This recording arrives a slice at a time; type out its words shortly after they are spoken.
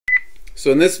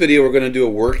So in this video we're going to do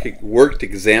a worked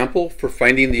example for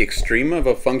finding the extrema of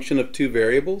a function of two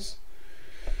variables.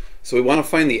 So we want to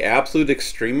find the absolute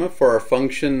extrema for our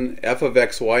function f of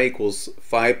xy equals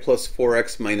 5 plus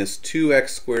 4x minus 2x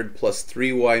squared plus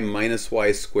 3y minus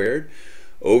y squared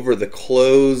over the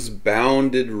closed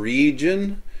bounded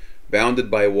region bounded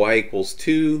by y equals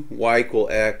 2, y equal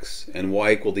x, and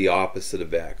y equal the opposite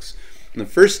of x. And the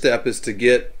first step is to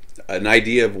get an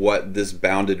idea of what this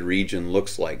bounded region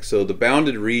looks like. So the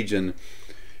bounded region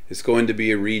is going to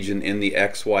be a region in the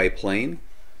xy plane.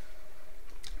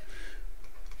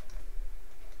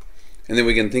 And then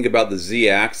we can think about the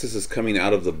z-axis as coming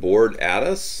out of the board at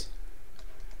us.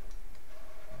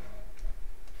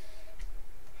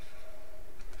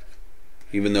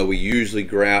 Even though we usually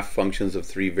graph functions of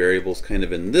three variables kind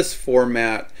of in this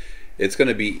format, it's going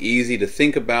to be easy to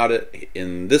think about it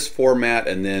in this format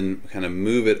and then kind of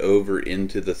move it over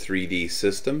into the 3D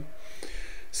system.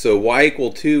 So y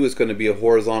equal 2 is going to be a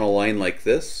horizontal line like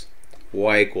this,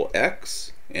 y equal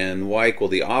x, and y equal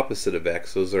the opposite of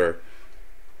x. Those are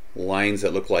lines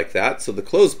that look like that. So the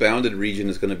closed bounded region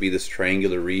is going to be this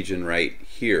triangular region right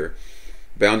here,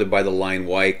 bounded by the line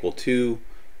y equal 2,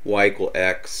 y equal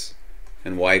x,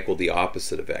 and y equal the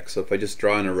opposite of x. So if I just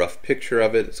draw in a rough picture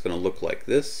of it, it's going to look like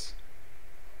this.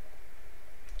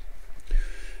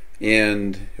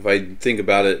 And if I think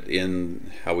about it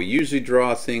in how we usually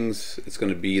draw things, it's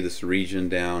going to be this region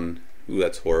down, ooh,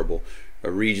 that's horrible,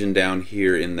 a region down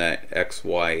here in that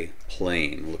xy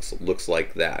plane. Looks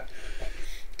like that.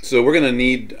 So we're going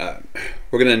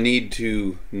to need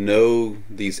to know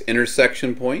these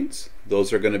intersection points.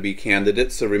 Those are going to be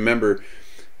candidates. So remember,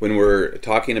 when we're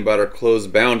talking about our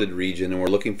closed bounded region and we're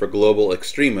looking for global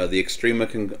extrema, the extrema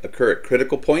can occur at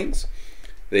critical points.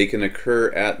 They can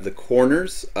occur at the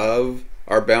corners of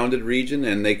our bounded region,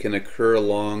 and they can occur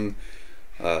along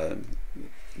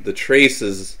the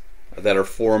traces that are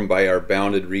formed by our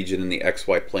bounded region in the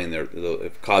xy plane.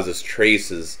 It causes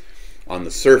traces on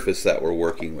the surface that we're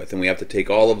working with, and we have to take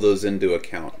all of those into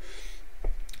account.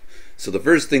 So the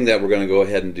first thing that we're going to go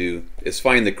ahead and do is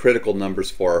find the critical numbers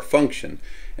for our function.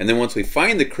 And then once we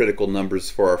find the critical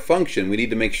numbers for our function, we need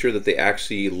to make sure that they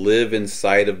actually live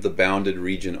inside of the bounded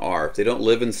region R. If they don't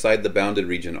live inside the bounded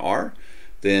region R,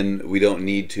 then we don't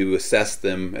need to assess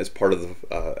them as part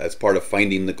of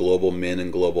finding the global min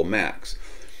and global max.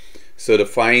 So to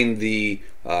find the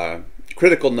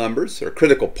critical numbers, or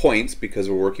critical points, because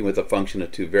we're working with a function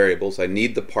of two variables, I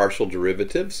need the partial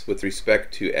derivatives with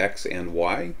respect to x and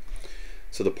y.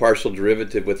 So the partial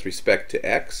derivative with respect to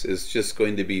x is just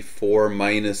going to be 4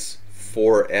 minus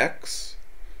 4x.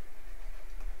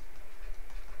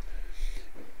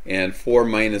 And 4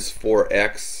 minus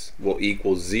 4x will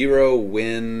equal 0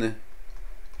 when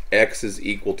x is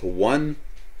equal to 1.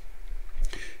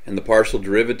 And the partial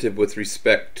derivative with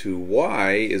respect to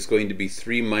y is going to be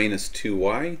 3 minus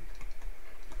 2y.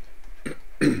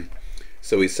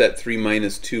 So we set 3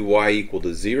 minus 2y equal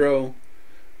to 0.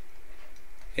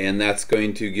 And that's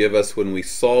going to give us, when we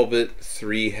solve it,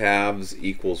 3 halves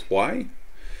equals y.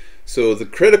 So the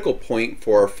critical point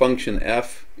for our function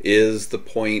f is the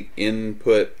point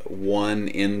input 1,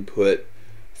 input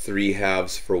 3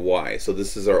 halves for y. So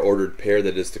this is our ordered pair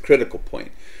that is the critical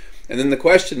point. And then the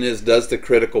question is, does the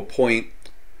critical point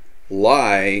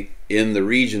lie in the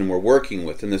region we're working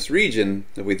with? In this region,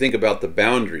 if we think about the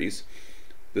boundaries,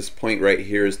 this point right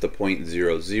here is the point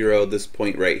 0, 0. This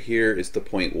point right here is the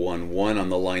point 1, 1 on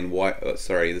the line y.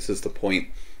 This is the point.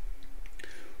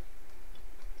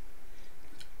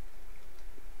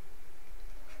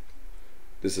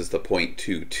 This is the point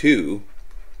 2, 2,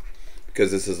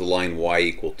 because this is the line y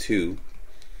equal 2.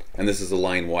 And this is the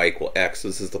line y equal x. So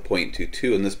this is the point 2,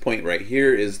 2. And this point right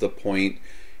here is the point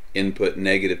input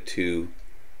negative 2,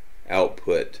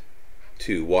 output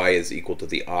 2. Y is equal to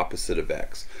the opposite of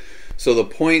x. So the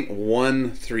point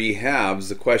 1, 3 halves,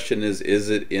 the question is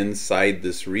it inside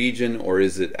this region or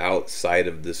is it outside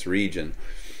of this region?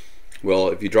 Well,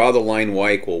 if you draw the line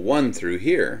y equal 1 through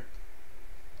here,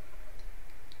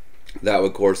 that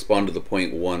would correspond to the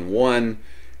point 1, 1,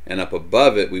 and up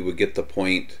above it we would get the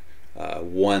point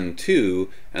 1, 2,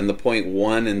 and the point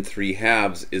 1 and 3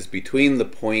 halves is between the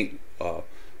point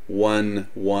 1,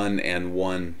 1 and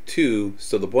 1, 2.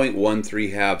 So the point 1,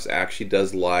 3 halves actually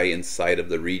does lie inside of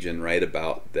the region right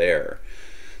about there.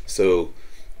 So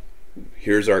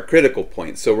here's our critical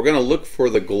point. So we're going to look for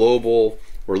the global,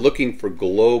 we're looking for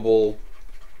global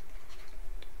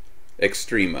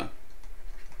extrema.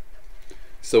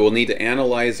 So we'll need to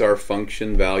analyze our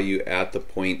function value at the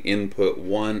point input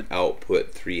 1,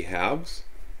 output 3 halves.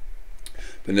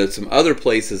 But there's some other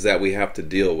places that we have to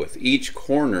deal with. Each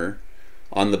corner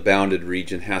on the bounded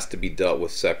region has to be dealt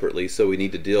with separately. So we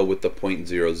need to deal with the point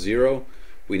 0, 0.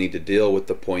 We need to deal with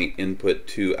the point input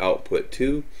 2, output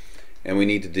 2. And we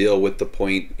need to deal with the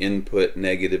point input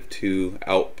negative 2,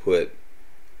 output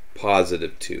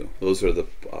positive 2. Those are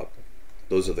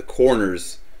the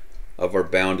corners of our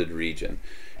bounded region.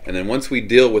 And then once we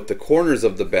deal with the corners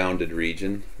of the bounded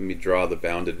region, let me draw the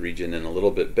bounded region in a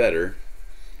little bit better.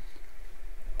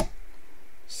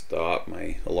 Stop,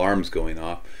 my alarm's going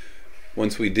off.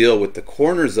 Once we deal with the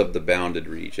corners of the bounded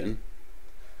region,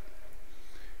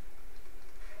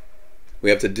 we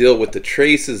have to deal with the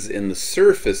traces in the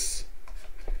surface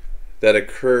that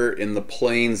occur in the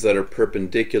planes that are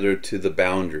perpendicular to the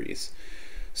boundaries.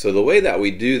 So the way that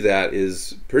we do that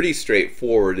is pretty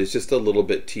straightforward. It's just a little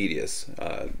bit tedious.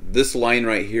 This line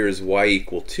right here is y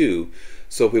equal 2.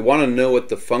 So if we want to know what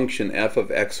the function f of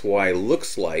xy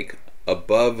looks like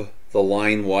above the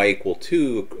line y equal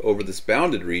 2 over this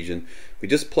bounded region, we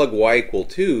just plug y equal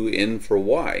 2 in for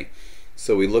y.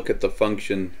 So we look at the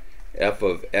function f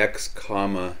of x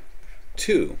comma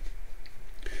 2.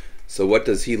 So what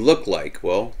does he look like?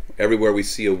 Well, everywhere we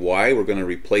see a y, we're going to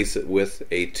replace it with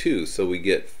a 2. So we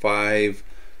get 5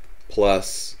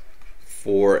 plus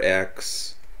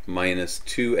 4x minus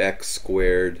 2x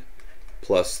squared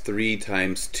plus 3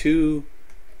 times 2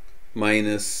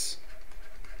 minus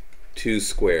 2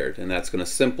 squared. And that's going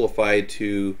to simplify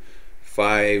to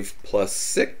 5 plus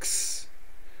 6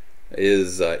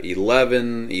 is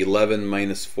 11. 11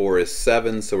 minus 4 is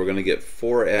 7. So we're going to get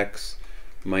 4x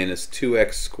minus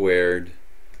 2x squared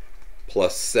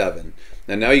plus 7.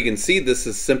 Now you can see this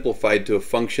is simplified to a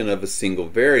function of a single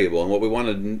variable, and what we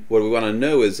want to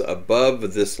know is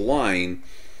above this line,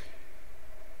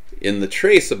 in the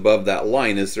trace above that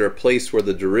line, is there a place where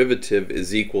the derivative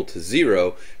is equal to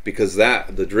 0, because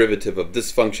the derivative of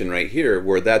this function right here,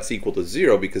 where that's equal to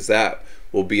 0, because that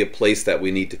will be a place that we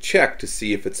need to check to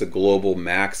see if it's a global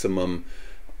maximum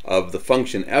of the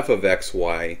function f of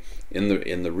xy in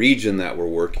the region that we're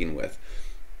working with.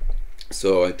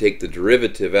 So I take the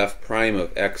derivative f prime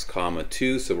of x comma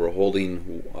 2, so we're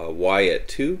holding y at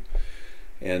 2,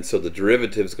 and so the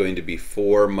derivative is going to be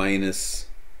 4 minus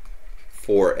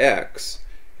 4x,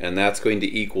 and that's going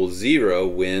to equal 0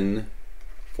 when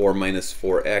 4 minus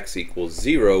 4x equals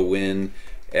 0 when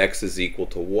x is equal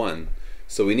to 1.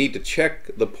 So we need to check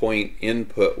the point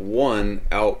input 1,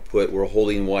 output, we're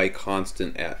holding y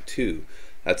constant at 2.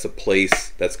 That's a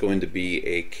place that's going to be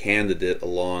a candidate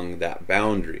along that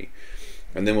boundary.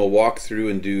 And then we'll walk through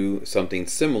and do something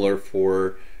similar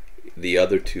for the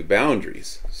other two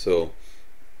boundaries. So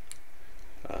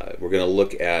we're going to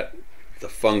look at the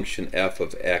function f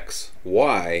of x,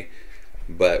 y,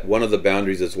 but one of the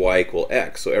boundaries is y equal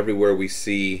x. So everywhere we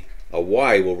see a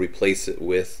y, we'll replace it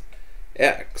with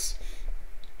x.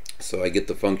 So I get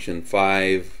the function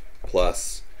 5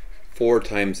 plus 4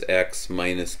 times x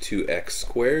minus 2x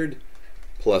squared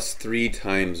plus 3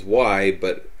 times y,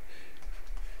 but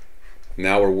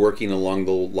now we're working along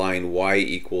the line y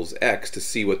equals x to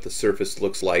see what the surface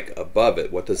looks like above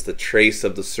it. What does the trace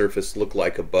of the surface look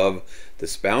like above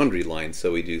this boundary line?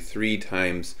 So we do 3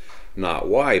 times, not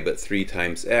y, but 3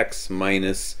 times x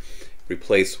minus,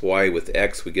 replace y with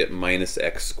x, we get minus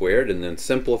x squared, and then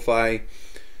simplify.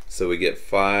 So we get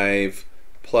 5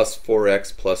 plus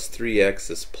 4x plus 3x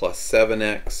is plus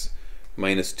 7x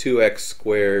minus 2x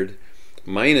squared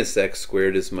minus x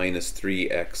squared is minus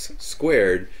 3x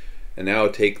squared. And now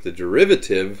take the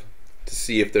derivative to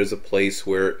see if there's a place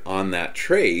where on that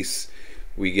trace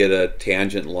we get a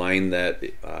tangent line that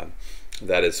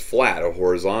is flat or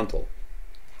horizontal.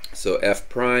 So f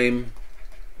prime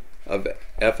of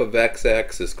f of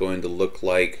xx is going to look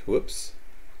like,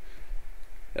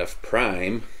 f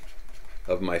prime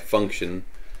of my function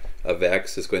of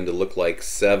x is going to look like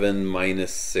 7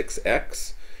 minus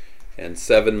 6x, and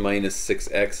 7 minus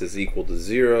 6x is equal to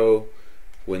 0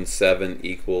 when 7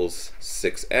 equals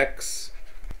 6x,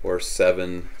 or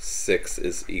 7, 6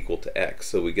 is equal to x.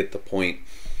 So we get the point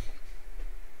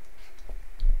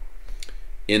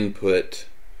input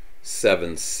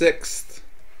 7/6,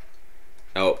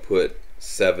 output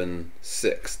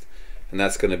 7/6, and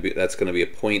that's going to be a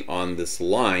point on this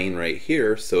line right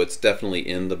here. So it's definitely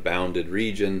in the bounded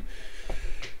region.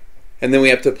 And then we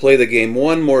have to play the game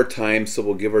one more time, so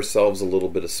we'll give ourselves a little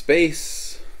bit of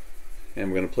space. And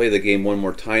we're going to play the game one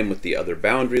more time with the other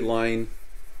boundary line.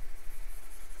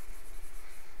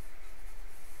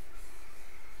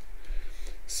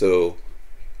 So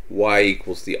y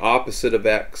equals the opposite of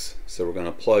x. So we're going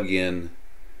to plug in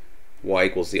y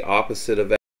equals the opposite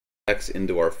of x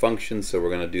into our function, so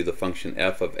we're going to do the function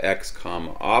f of x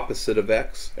comma opposite of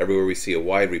x. Everywhere we see a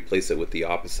y, replace it with the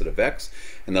opposite of x,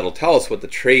 and that'll tell us what the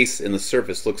trace in the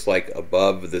surface looks like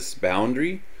above this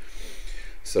boundary.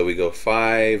 So we go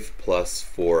 5 plus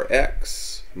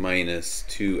 4x minus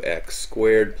 2x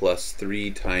squared plus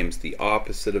 3 times the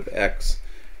opposite of x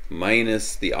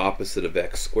minus the opposite of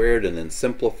x squared, and then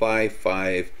simplify.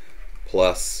 5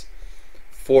 plus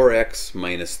 4x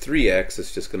minus 3x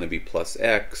is just going to be plus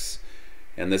x,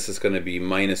 and this is going to be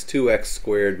minus 2x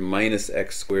squared minus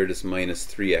x squared is minus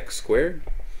 3x squared.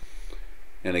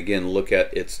 And again, look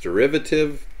at its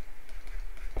derivative.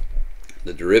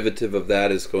 The derivative of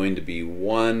that is going to be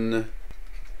 1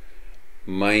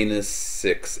 minus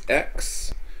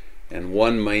 6x, and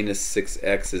 1 minus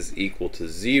 6x is equal to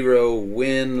 0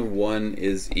 when 1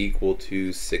 is equal to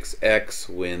 6x,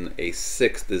 when a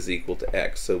sixth is equal to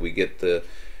x. So we get the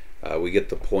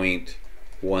point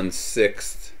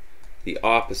 1/6, the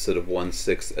opposite of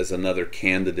 1/6, as another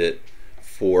candidate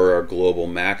for our global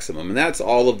maximum. And that's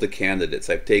all of the candidates.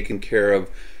 I've taken care of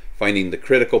finding the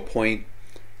critical point.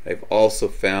 I've also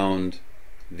found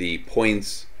the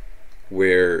points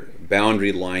where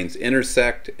boundary lines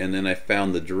intersect, and then I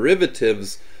found the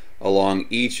derivatives along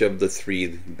each of the 3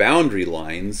 boundary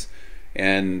lines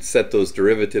and set those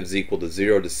derivatives equal to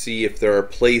 0 to see if there are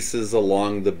places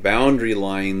along the boundary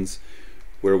lines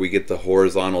where we get the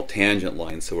horizontal tangent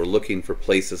line. So we're looking for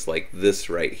places like this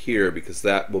right here, because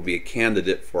that will be a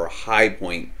candidate for a high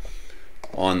point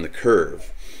on the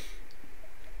curve.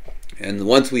 And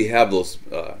once we have those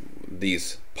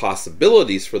these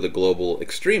possibilities for the global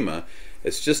extrema,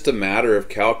 it's just a matter of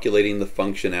calculating the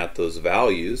function at those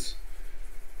values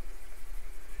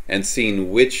and seeing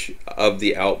which of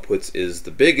the outputs is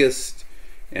the biggest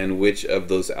and which of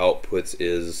those outputs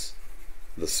is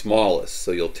the smallest.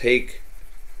 So you'll take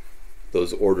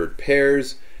those ordered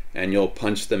pairs and you'll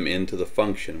punch them into the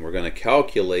function. We're going to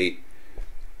calculate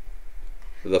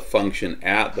the function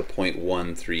at the point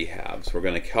 1 3/2. We're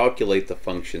going to calculate the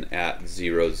function at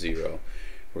 0 0.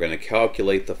 We're going to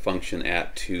calculate the function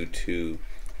at 2 2,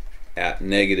 at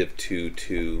negative 2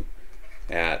 2,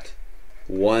 at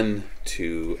 1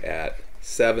 2, at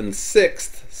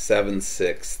 7/6,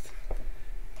 7/6,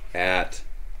 at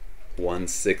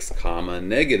 1/6 comma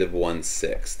negative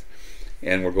 1/6.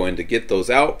 And we're going to get those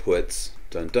outputs,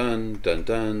 dun dun dun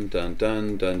dun dun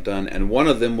dun dun dun, and one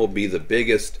of them will be the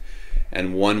biggest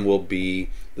and one will be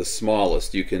the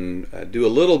smallest. You can do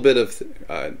a little bit of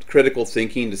critical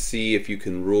thinking to see if you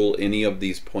can rule any of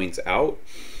these points out,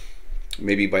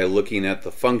 maybe by looking at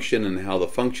the function and how the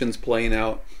function's playing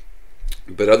out.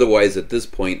 But otherwise, at this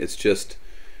point, it's just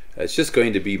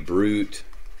going to be brute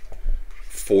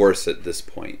force at this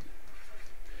point.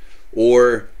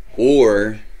 Or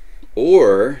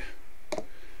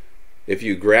if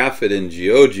you graph it in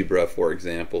GeoGebra, for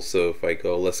example. So if I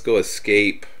go, let's go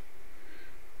escape.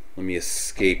 Let me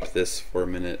escape this for a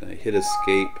minute. I hit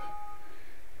escape,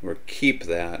 or keep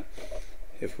that.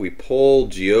 If we pull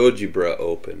GeoGebra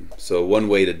open, so one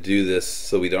way to do this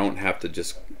so we don't have to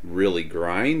just really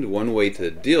grind, one way to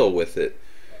deal with it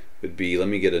would be, let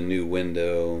me get a new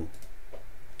window,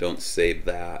 don't save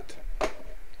that.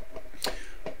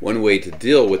 One way to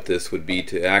deal with this would be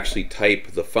to actually type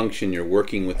the function you're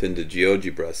working with into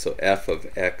GeoGebra. So f of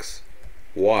x,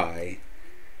 y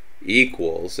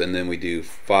equals, and then we do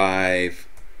 5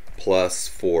 plus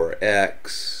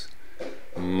 4x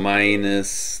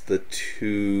minus the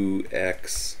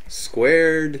 2x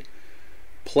squared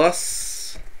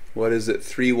plus, what is it,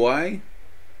 3y?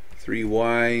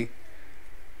 3y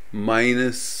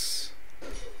minus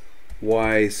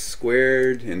y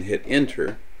squared, and hit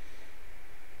enter.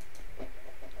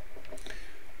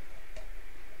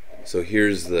 So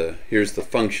here's the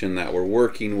function that we're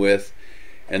working with.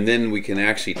 And then we can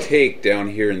actually take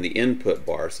down here in the input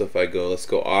bar. So if I go, let's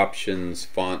go options,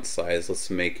 font size, let's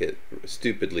make it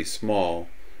stupidly small,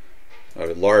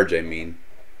 or large I mean,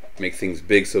 make things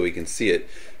big so we can see it.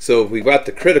 So we've got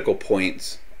the critical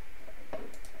points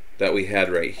that we had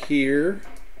right here,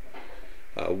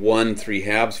 1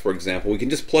 3/2, for example. We can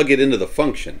just plug it into the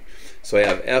function. So I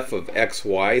have f of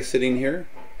xy sitting here.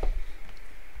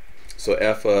 So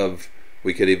f of,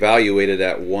 we could evaluate it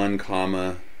at 1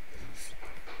 comma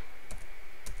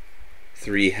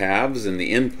 3/2, and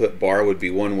the input bar would be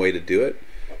one way to do it,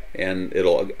 and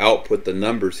it'll output the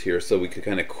numbers here, so we could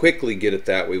kind of quickly get it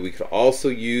that way. We could also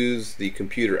use the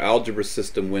computer algebra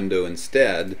system window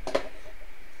instead.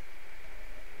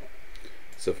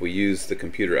 So if we use the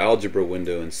computer algebra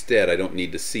window instead, I don't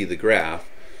need to see the graph.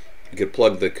 We could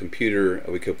plug the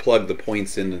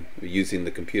points in using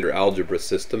the computer algebra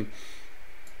system.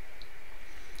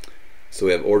 So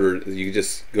we have ordered, you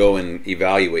just go and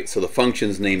evaluate. So the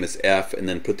function's name is f, and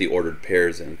then put the ordered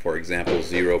pairs in. For example,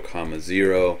 0,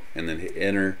 0, and then hit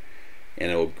enter,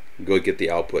 and it will go get the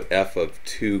output. F of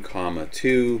 2,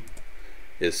 2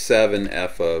 is 7.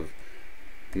 F of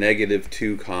negative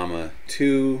 2,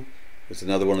 2 is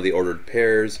another one of the ordered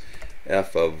pairs.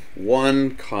 F of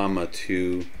 1,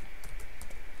 2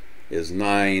 is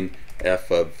 9.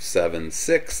 F of 7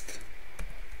 sixths,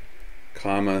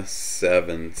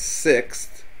 7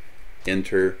 sixths,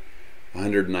 enter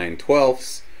 109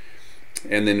 twelfths,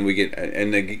 and then we get,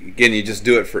 and again you just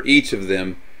do it for each of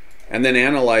them, and then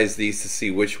analyze these to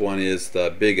see which one is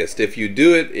the biggest. If you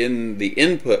do it in the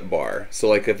input bar, so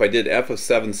like if I did f of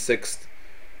 7 sixths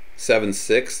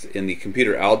in the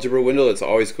computer algebra window, it's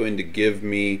always going to give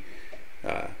me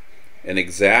an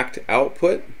exact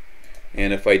output.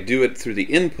 And if I do it through the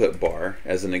input bar,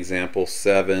 as an example,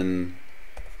 7,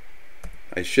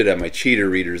 I should have my cheater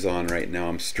readers on right now,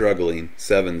 I'm struggling,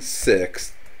 7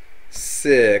 sixths,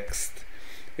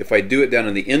 if I do it down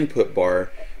in the input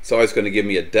bar, it's always going to give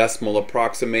me a decimal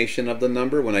approximation of the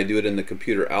number. When I do it in the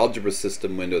computer algebra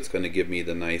system window, it's going to give me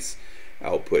the nice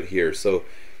output here. So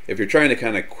if you're trying to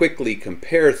kind of quickly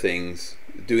compare things,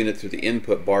 doing it through the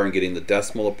input bar and getting the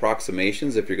decimal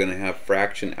approximations, if you're going to have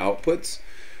fraction outputs,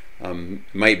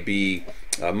 might be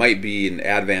an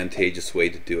advantageous way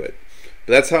to do it.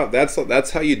 But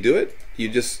that's how you do it. You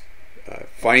just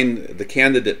find the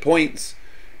candidate points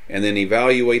and then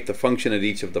evaluate the function at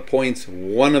each of the points.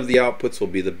 One of the outputs will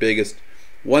be the biggest,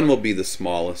 one will be the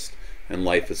smallest, and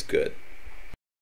life is good.